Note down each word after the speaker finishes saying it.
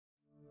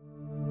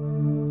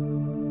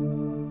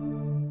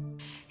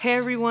Hey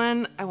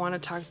everyone, I want to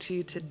talk to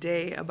you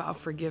today about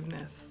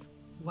forgiveness.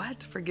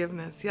 What?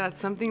 Forgiveness? Yeah, it's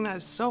something that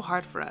is so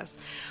hard for us.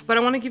 But I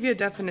want to give you a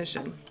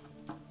definition.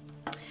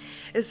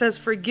 It says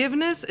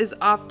forgiveness is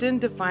often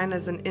defined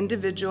as an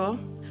individual,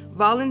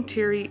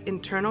 voluntary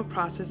internal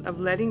process of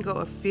letting go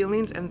of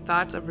feelings and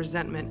thoughts of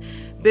resentment,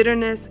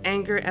 bitterness,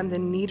 anger, and the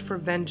need for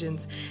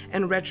vengeance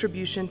and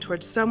retribution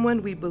towards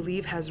someone we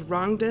believe has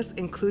wronged us,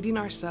 including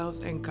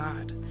ourselves and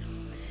God.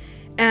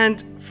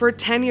 And for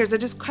 10 years, I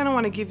just kind of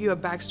want to give you a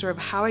backstory of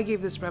how I gave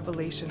this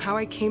revelation, how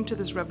I came to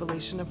this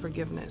revelation of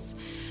forgiveness.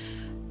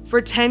 For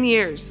 10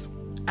 years,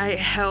 I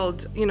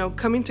held,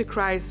 coming to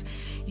Christ,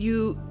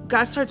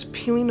 God starts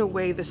peeling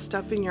away the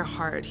stuff in your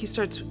heart.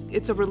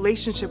 It's a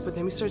relationship with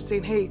Him. He starts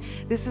saying, hey,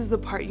 this is the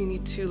part you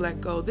need to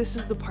let go. This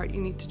is the part you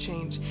need to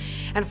change.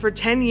 And for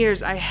 10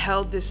 years, I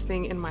held this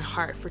thing in my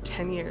heart for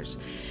 10 years.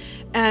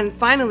 And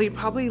finally,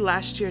 probably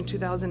last year in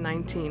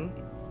 2019,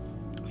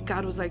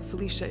 God was like,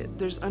 Felicia,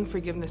 there's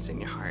unforgiveness in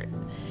your heart.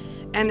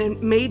 And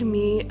it made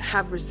me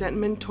have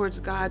resentment towards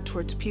God,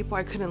 towards people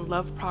I couldn't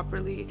love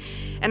properly.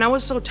 And I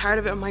was so tired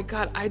of it. I'm like,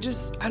 God, I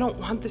don't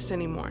want this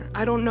anymore.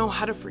 I don't know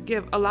how to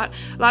forgive. A lot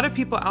of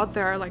people out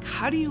there are like,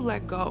 how do you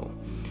let go?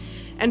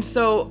 And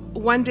so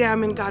one day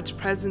I'm in God's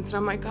presence and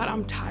I'm like, God,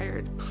 I'm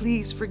tired.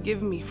 Please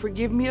forgive me.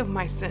 Forgive me of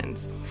my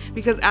sins.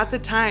 Because at the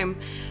time,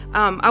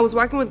 I was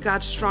walking with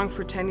God strong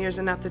for 10 years.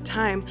 And at the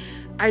time,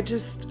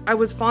 I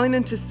was falling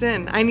into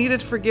sin. I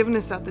needed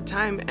forgiveness at the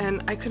time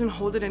and I couldn't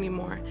hold it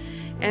anymore.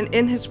 And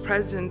in His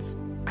presence,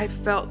 I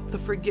felt the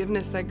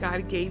forgiveness that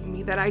God gave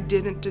me that I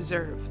didn't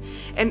deserve.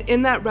 And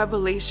in that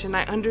revelation,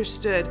 I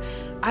understood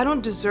I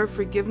don't deserve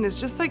forgiveness.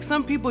 Just like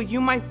some people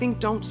you might think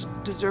don't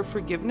deserve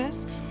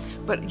forgiveness,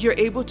 but you're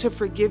able to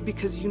forgive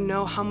because you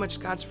know how much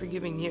God's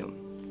forgiven you.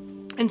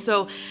 And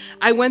so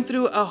I went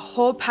through a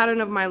whole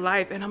pattern of my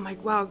life and I'm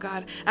like, wow,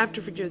 God, I have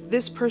to forgive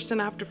this person.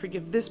 I have to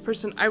forgive this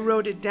person. I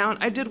wrote it down.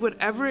 I did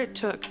whatever it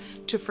took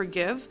to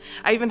forgive.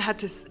 I even had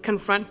to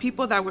confront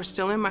people that were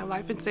still in my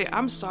life and say,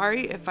 I'm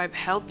sorry if I've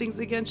held things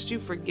against you,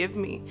 forgive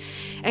me.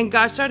 And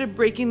God started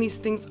breaking these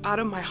things out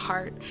of my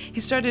heart. He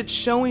started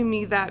showing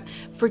me that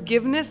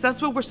forgiveness,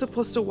 that's what we're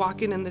supposed to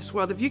walk in this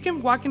world. If you can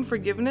walk in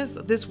forgiveness,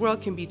 this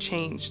world can be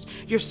changed.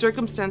 Your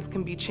circumstance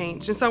can be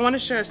changed. And so I want to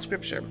share a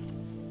scripture.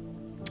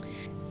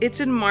 It's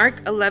in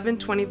Mark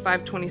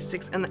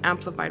 11:25-26 in the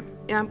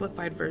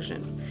Amplified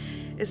version.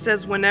 It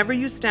says, whenever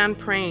you stand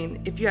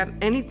praying, if you have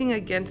anything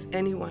against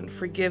anyone,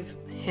 forgive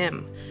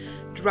him.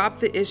 Drop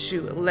the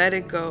issue, let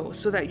it go,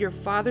 so that your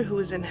Father who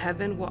is in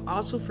heaven will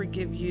also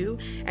forgive you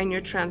and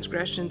your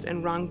transgressions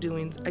and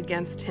wrongdoings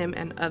against him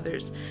and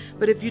others.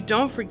 But if you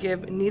don't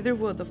forgive, neither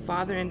will the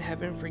Father in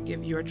heaven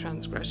forgive your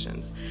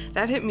transgressions.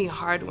 That hit me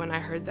hard when I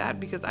heard that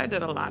because I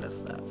did a lot of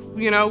stuff.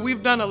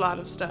 We've done a lot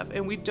of stuff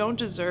and we don't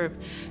deserve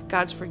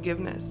God's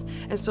forgiveness.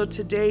 And so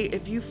today,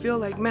 if you feel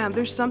like, man,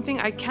 there's something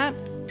I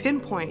can't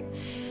pinpoint,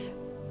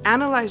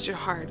 analyze your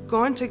heart.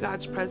 Go into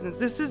God's presence.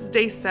 This is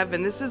day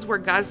 7. This is where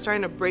God's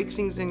trying to break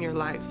things in your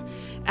life.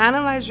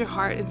 Analyze your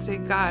heart and say,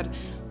 God,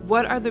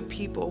 what are the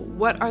people?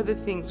 What are the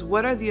things?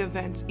 What are the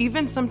events?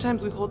 Even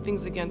sometimes we hold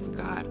things against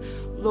God.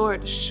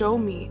 Lord, show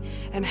me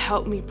and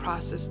help me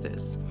process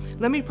this.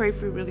 Let me pray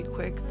for you really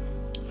quick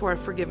for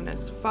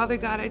forgiveness. Father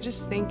God, I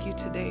just thank you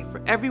today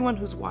for everyone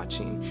who's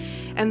watching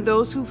and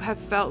those who have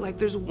felt like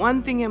there's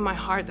one thing in my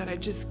heart that I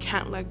just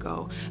can't let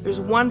go.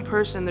 There's one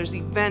person, there's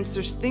events,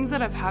 there's things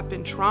that have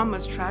happened,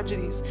 traumas,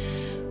 tragedies.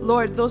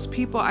 Lord, those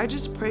people, I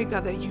just pray,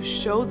 God, that you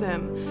show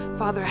them,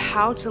 Father,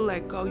 how to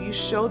let go. You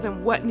show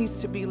them what needs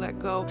to be let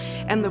go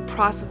and the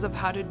process of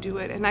how to do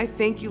it. And I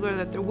thank you, Lord,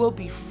 that there will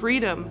be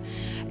freedom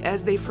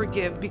as they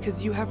forgive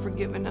because you have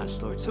forgiven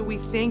us, Lord. So we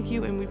thank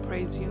you and we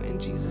praise you in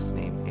Jesus'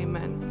 name.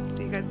 Amen.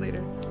 See you guys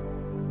later.